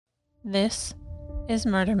This is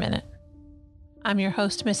Murder Minute. I'm your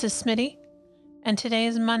host, Mrs. Smitty, and today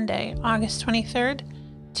is Monday, August 23rd,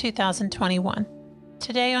 2021.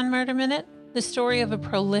 Today on Murder Minute, the story of a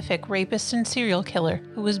prolific rapist and serial killer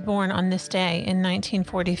who was born on this day in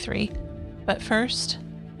 1943. But first,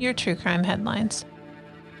 your true crime headlines.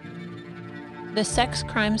 The sex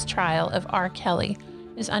crimes trial of R. Kelly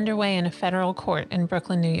is underway in a federal court in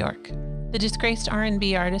Brooklyn, New York. The disgraced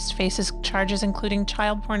R&B artist faces charges including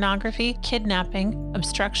child pornography, kidnapping,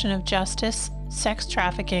 obstruction of justice, sex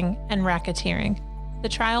trafficking, and racketeering. The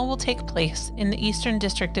trial will take place in the Eastern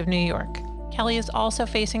District of New York. Kelly is also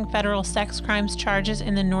facing federal sex crimes charges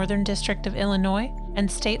in the Northern District of Illinois and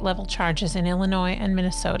state-level charges in Illinois and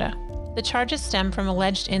Minnesota. The charges stem from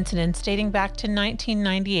alleged incidents dating back to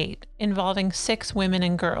 1998 involving 6 women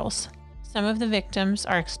and girls. Some of the victims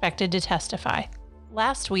are expected to testify.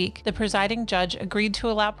 Last week, the presiding judge agreed to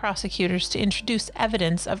allow prosecutors to introduce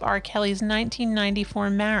evidence of R. Kelly's 1994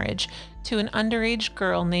 marriage to an underage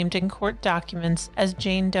girl named in court documents as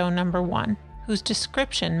Jane Doe No. 1, whose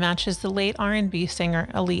description matches the late R&B singer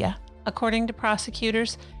Aaliyah. According to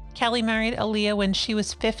prosecutors, Kelly married Aaliyah when she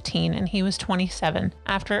was 15 and he was 27,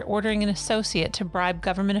 after ordering an associate to bribe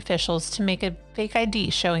government officials to make a fake ID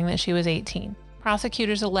showing that she was 18.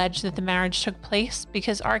 Prosecutors allege that the marriage took place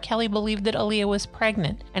because R. Kelly believed that Aaliyah was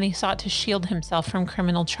pregnant, and he sought to shield himself from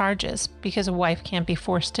criminal charges because a wife can't be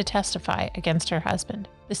forced to testify against her husband.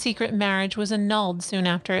 The secret marriage was annulled soon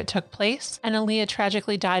after it took place, and Aaliyah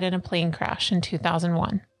tragically died in a plane crash in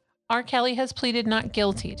 2001. R. Kelly has pleaded not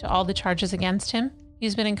guilty to all the charges against him.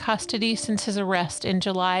 He's been in custody since his arrest in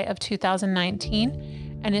July of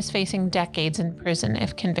 2019 and is facing decades in prison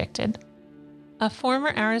if convicted. A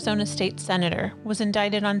former Arizona state senator was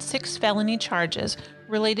indicted on 6 felony charges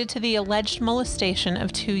related to the alleged molestation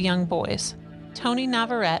of 2 young boys. Tony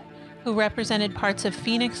Navarrete, who represented parts of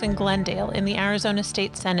Phoenix and Glendale in the Arizona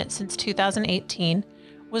State Senate since 2018,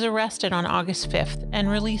 was arrested on August 5th and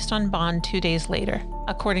released on bond 2 days later.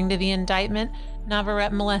 According to the indictment,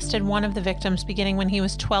 Navarrete molested one of the victims beginning when he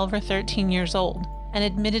was 12 or 13 years old and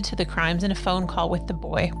admitted to the crimes in a phone call with the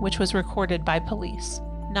boy, which was recorded by police.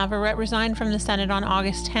 Navarrete resigned from the Senate on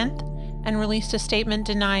August 10th and released a statement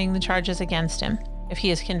denying the charges against him. If he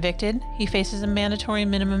is convicted, he faces a mandatory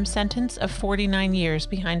minimum sentence of 49 years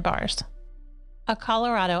behind bars. A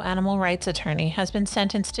Colorado animal rights attorney has been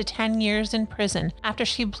sentenced to 10 years in prison after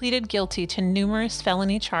she pleaded guilty to numerous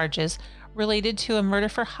felony charges related to a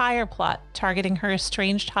murder-for-hire plot targeting her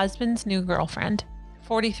estranged husband's new girlfriend.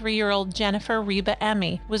 43-year-old Jennifer Reba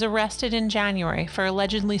Emmy was arrested in January for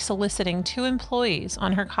allegedly soliciting 2 employees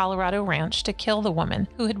on her Colorado ranch to kill the woman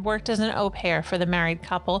who had worked as an au pair for the married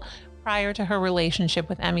couple prior to her relationship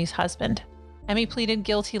with Emmy's husband. Emmy pleaded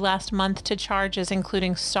guilty last month to charges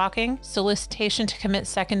including stalking, solicitation to commit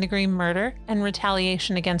second-degree murder, and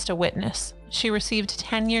retaliation against a witness. She received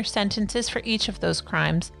 10-year sentences for each of those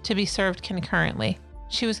crimes to be served concurrently.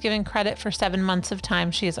 She was given credit for 7 months of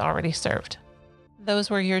time she has already served.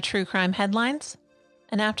 Those were your true crime headlines,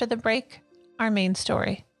 and after the break, our main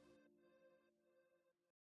story.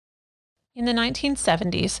 In the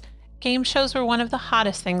 1970s, game shows were one of the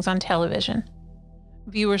hottest things on television.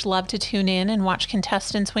 Viewers loved to tune in and watch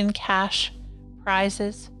contestants win cash,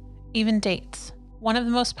 prizes, even dates. One of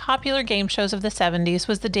the most popular game shows of the 70s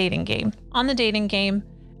was The Dating Game. On The Dating Game,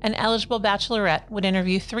 an eligible bachelorette would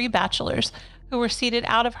interview 3 bachelors who were seated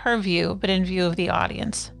out of her view but in view of the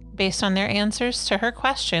audience. Based on their answers to her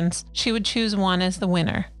questions, she would choose one as the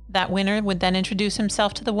winner. That winner would then introduce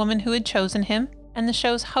himself to the woman who had chosen him, and the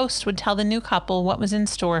show's host would tell the new couple what was in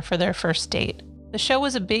store for their first date. The show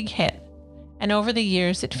was a big hit, and over the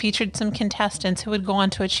years it featured some contestants who would go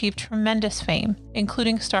on to achieve tremendous fame,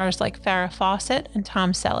 including stars like Farrah Fawcett and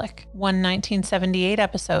Tom Selleck. One 1978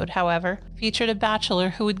 episode, however, featured a bachelor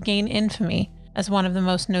who would gain infamy as one of the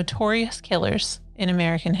most notorious killers in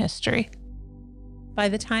American history. By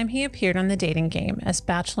the time he appeared on The Dating Game as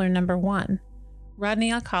Bachelor number 1, Rodney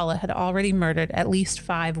Alcala had already murdered at least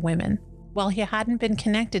 5 women. While he hadn't been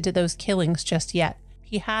connected to those killings just yet,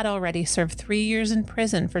 he had already served 3 years in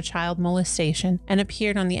prison for child molestation and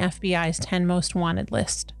appeared on the FBI's 10 Most Wanted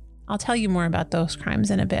list. I'll tell you more about those crimes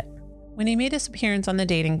in a bit. When he made his appearance on The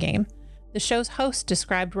Dating Game, the show's host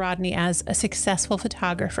described Rodney as a successful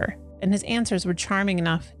photographer, and his answers were charming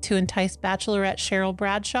enough to entice Bachelorette Cheryl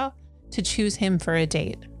Bradshaw to choose him for a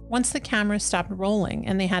date. Once the cameras stopped rolling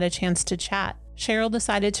and they had a chance to chat, Cheryl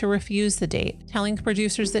decided to refuse the date, telling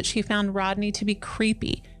producers that she found Rodney to be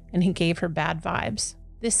creepy and he gave her bad vibes.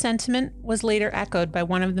 This sentiment was later echoed by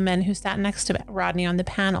one of the men who sat next to Rodney on the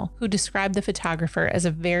panel, who described the photographer as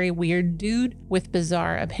a very weird dude with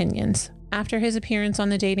bizarre opinions. After his appearance on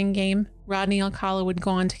the dating game, Rodney Alcala would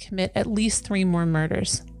go on to commit at least 3 more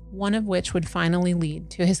murders, one of which would finally lead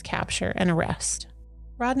to his capture and arrest.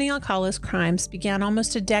 Rodney Alcala's crimes began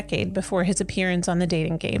almost a decade before his appearance on the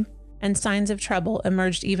dating game, and signs of trouble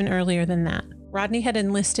emerged even earlier than that. Rodney had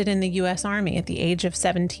enlisted in the U.S. Army at the age of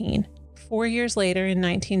 17. 4 years later, in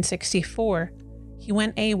 1964, he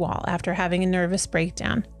went AWOL after having a nervous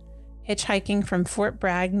breakdown, hitchhiking from Fort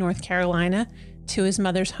Bragg, North Carolina, to his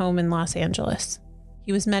mother's home in Los Angeles.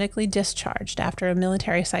 He was medically discharged after a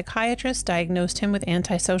military psychiatrist diagnosed him with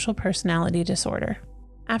antisocial personality disorder.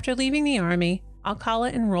 After leaving the Army, Alcala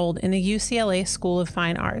enrolled in the UCLA School of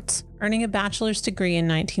Fine Arts, earning a bachelor's degree in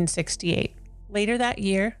 1968. Later that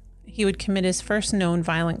year, he would commit his first known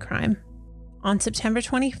violent crime. On September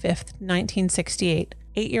 25, 1968,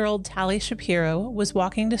 8-year-old Tali Shapiro was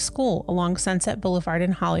walking to school along Sunset Boulevard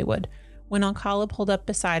in Hollywood when Alcala pulled up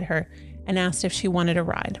beside her and asked if she wanted a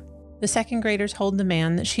ride. The second grader told the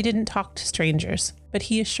man that she didn't talk to strangers, but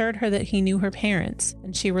he assured her that he knew her parents,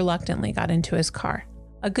 and she reluctantly got into his car.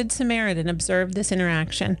 A Good Samaritan observed this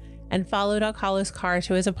interaction and followed Alcala's car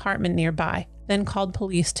to his apartment nearby, then called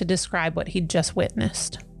police to describe what he'd just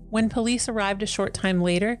witnessed. When police arrived a short time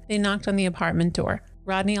later, they knocked on the apartment door.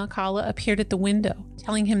 Rodney Alcala appeared at the window,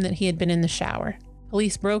 telling him that he had been in the shower.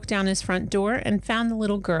 Police broke down his front door and found the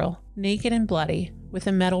little girl, naked and bloody, with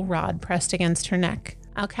a metal rod pressed against her neck.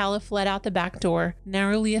 Alcala fled out the back door,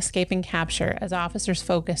 narrowly escaping capture as officers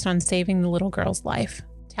focused on saving the little girl's life.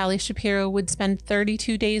 Tali Shapiro would spend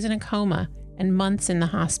 32 days in a coma and months in the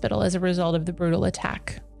hospital as a result of the brutal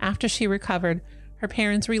attack. After she recovered, her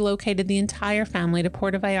parents relocated the entire family to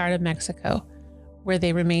Puerto Vallarta, Mexico, where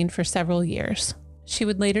they remained for several years. She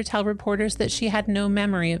would later tell reporters that she had no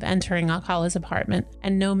memory of entering Alcala's apartment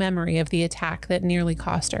and no memory of the attack that nearly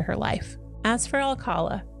cost her life. As for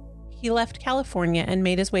Alcala, he left California and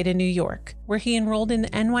made his way to New York, where he enrolled in the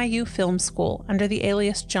NYU Film School under the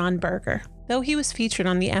alias John Berger. Though he was featured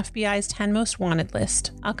on the FBI's 10 Most Wanted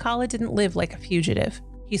list, Alcala didn't live like a fugitive.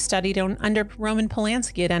 He studied under Roman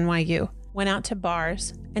Polanski at NYU, went out to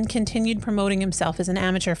bars, and continued promoting himself as an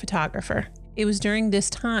amateur photographer. It was during this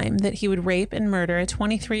time that he would rape and murder a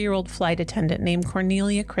 23-year-old flight attendant named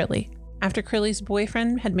Cornelia Crilly. After Crilly's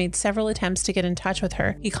boyfriend had made several attempts to get in touch with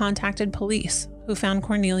her, he contacted police, who found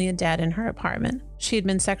Cornelia dead in her apartment. She had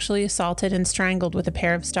been sexually assaulted and strangled with a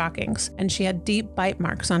pair of stockings, and she had deep bite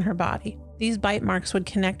marks on her body. These bite marks would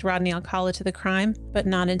connect Rodney Alcala to the crime, but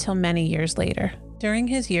not until many years later. During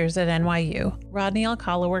his years at NYU, Rodney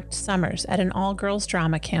Alcala worked summers at an all-girls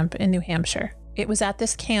drama camp in New Hampshire. It was at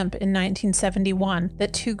this camp in 1971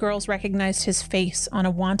 that 2 girls recognized his face on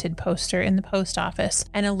a wanted poster in the post office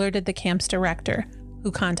and alerted the camp's director,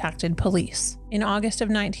 who contacted police. In August of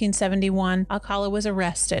 1971, Alcala was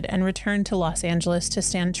arrested and returned to Los Angeles to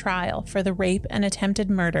stand trial for the rape and attempted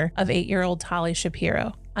murder of 8-year-old Tali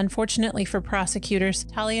Shapiro. Unfortunately for prosecutors,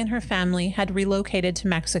 Tali and her family had relocated to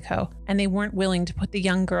Mexico, and they weren't willing to put the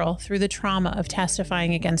young girl through the trauma of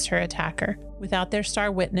testifying against her attacker. Without their star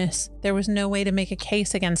witness, there was no way to make a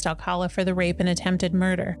case against Alcala for the rape and attempted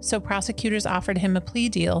murder, so prosecutors offered him a plea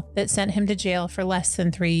deal that sent him to jail for less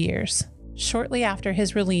than 3 years. Shortly after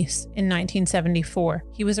his release in 1974,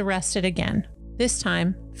 he was arrested again, this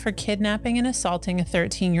time for kidnapping and assaulting a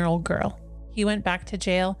 13-year-old girl. He went back to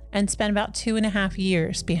jail and spent about 2.5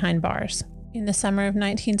 years behind bars. In the summer of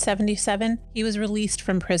 1977, he was released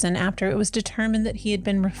from prison after it was determined that he had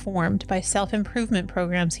been reformed by self-improvement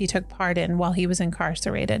programs he took part in while he was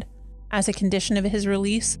incarcerated. As a condition of his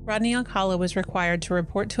release, Rodney Alcala was required to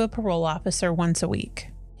report to a parole officer once a week.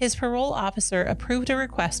 His parole officer approved a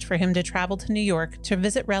request for him to travel to New York to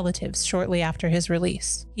visit relatives shortly after his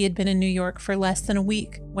release. He had been in New York for less than a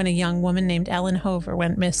week when a young woman named Ellen Hover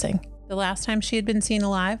went missing. The last time she had been seen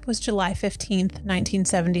alive was July 15,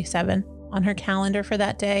 1977. On her calendar for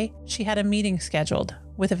that day, she had a meeting scheduled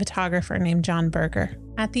with a photographer named John Berger.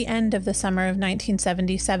 At the end of the summer of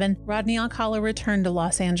 1977, Rodney Alcala returned to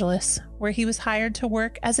Los Angeles, where he was hired to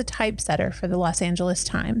work as a typesetter for the Los Angeles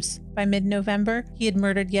Times. By mid-November, he had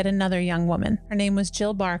murdered yet another young woman. Her name was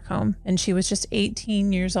Jill Barcombe, and she was just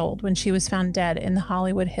 18 years old when she was found dead in the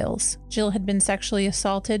Hollywood Hills. Jill had been sexually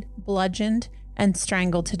assaulted, bludgeoned, and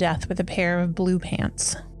strangled to death with a pair of blue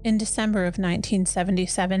pants. In December of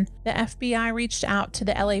 1977, the FBI reached out to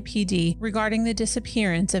the LAPD regarding the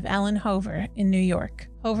disappearance of Ellen Hover in New York.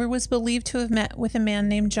 Hover was believed to have met with a man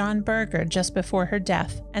named John Berger just before her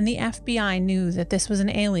death, and the FBI knew that this was an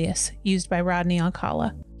alias used by Rodney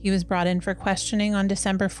Alcala. He was brought in for questioning on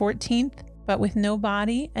December 14th, but with no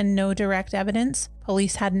body and no direct evidence,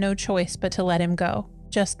 police had no choice but to let him go.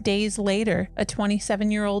 Just days later, a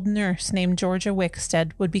 27-year-old nurse named Georgia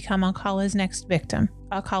Wickstead would become Alcala's next victim.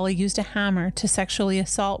 Alcala used a hammer to sexually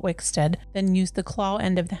assault Wickstead, then used the claw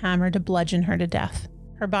end of the hammer to bludgeon her to death.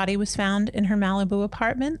 Her body was found in her Malibu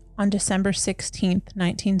apartment on December 16,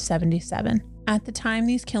 1977. At the time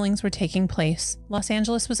these killings were taking place, Los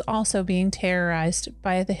Angeles was also being terrorized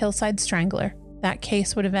by the Hillside Strangler. That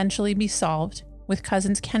case would eventually be solved, with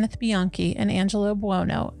cousins Kenneth Bianchi and Angelo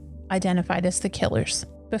Buono identified as the killers.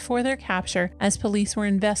 Before their capture, as police were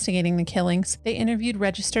investigating the killings, they interviewed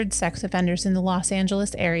registered sex offenders in the Los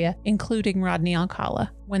Angeles area, including Rodney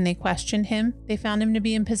Alcala. When they questioned him, they found him to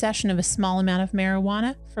be in possession of a small amount of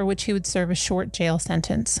marijuana, for which he would serve a short jail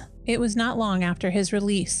sentence. It was not long after his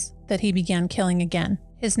release that he began killing again.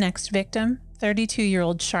 His next victim,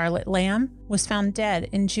 32-year-old Charlotte Lamb, was found dead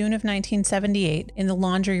in June of 1978 in the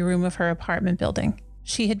laundry room of her apartment building.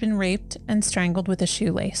 She had been raped and strangled with a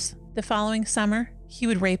shoelace. The following summer, he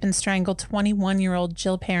would rape and strangle 21-year-old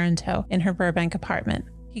Jill Parenteau in her Burbank apartment.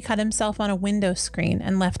 He cut himself on a window screen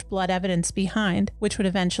and left blood evidence behind, which would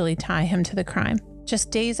eventually tie him to the crime. Just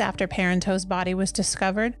days after Parenteau's body was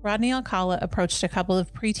discovered, Rodney Alcala approached a couple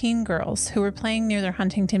of preteen girls who were playing near their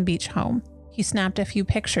Huntington Beach home. He snapped a few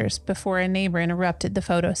pictures before a neighbor interrupted the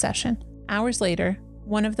photo session. Hours later,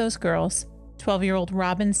 one of those girls, 12-year-old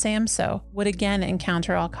Robin Samso, would again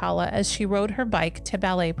encounter Alcala as she rode her bike to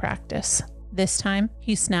ballet practice. This time,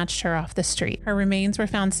 he snatched her off the street. Her remains were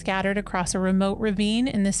found scattered across a remote ravine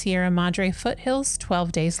in the Sierra Madre foothills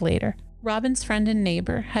 12 days later. Robin's friend and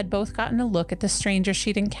neighbor had both gotten a look at the stranger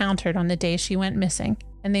she'd encountered on the day she went missing,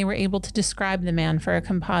 and they were able to describe the man for a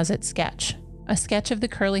composite sketch. A sketch of the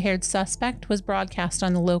curly-haired suspect was broadcast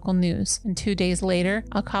on the local news, and 2 days later,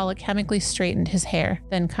 Alcala chemically straightened his hair,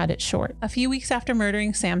 then cut it short. A few weeks after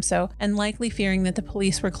murdering Samso, and likely fearing that the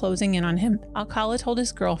police were closing in on him, Alcala told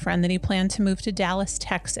his girlfriend that he planned to move to Dallas,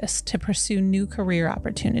 Texas to pursue new career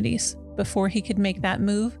opportunities. Before he could make that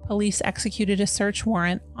move, police executed a search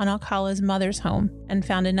warrant on Alcala's mother's home and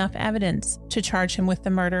found enough evidence to charge him with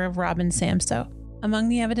the murder of Robin Samso. Among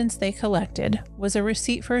the evidence they collected was a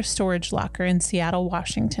receipt for a storage locker in Seattle,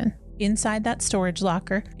 Washington. Inside that storage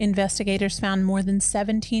locker, investigators found more than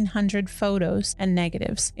 1,700 photos and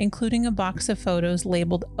negatives, including a box of photos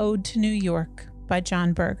labeled Ode to New York by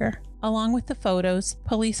John Berger. Along with the photos,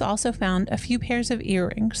 police also found a few pairs of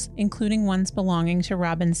earrings, including ones belonging to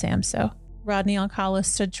Robin Samso. Rodney Alcala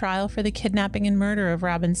stood trial for the kidnapping and murder of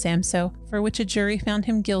Robin Samso, for which a jury found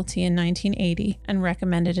him guilty in 1980 and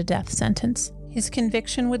recommended a death sentence. His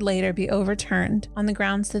conviction would later be overturned on the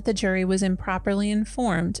grounds that the jury was improperly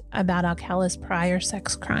informed about Alcala's prior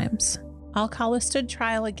sex crimes. Alcala stood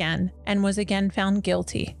trial again and was again found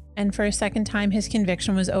guilty, and for a second time his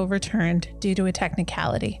conviction was overturned due to a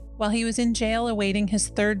technicality. While he was in jail awaiting his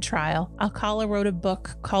third trial, Alcala wrote a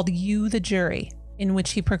book called You, the Jury, in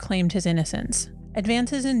which he proclaimed his innocence.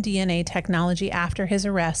 Advances in DNA technology after his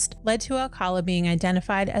arrest led to Alcala being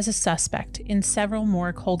identified as a suspect in several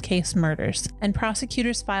more cold case murders, and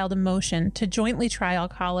prosecutors filed a motion to jointly try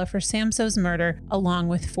Alcala for Samso's murder along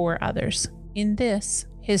with 4 others. In this,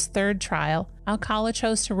 his third trial, Alcala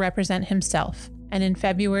chose to represent himself, and in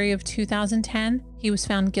February of 2010, he was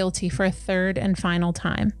found guilty for a third and final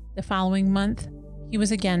time. The following month, he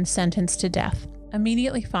was again sentenced to death.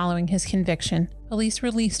 Immediately following his conviction, police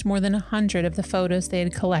released more than 100 of the photos they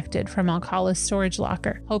had collected from Alcala's storage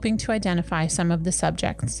locker, hoping to identify some of the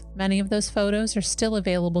subjects. Many of those photos are still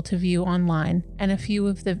available to view online, and a few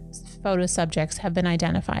of the photo subjects have been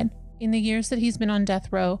identified. In the years that he's been on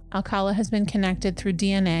death row, Alcala has been connected through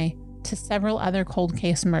DNA to several other cold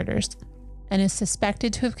case murders, and is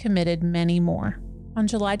suspected to have committed many more. On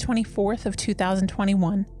July 24th of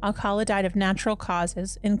 2021, Alcala died of natural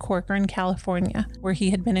causes in Corcoran, California, where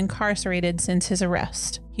he had been incarcerated since his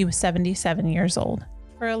arrest. He was 77 years old.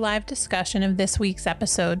 For a live discussion of this week's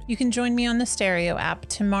episode, you can join me on the Stereo app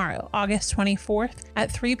tomorrow, August 24th at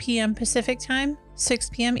 3 p.m. Pacific Time,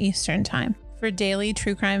 6 p.m. Eastern Time. For daily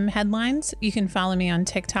true crime headlines, you can follow me on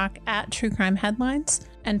TikTok at True Crime Headlines.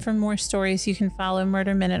 And for more stories, you can follow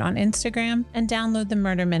Murder Minute on Instagram and download the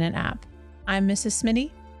Murder Minute app. I'm Mrs.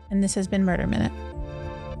 Smitty, and this has been Murder Minute.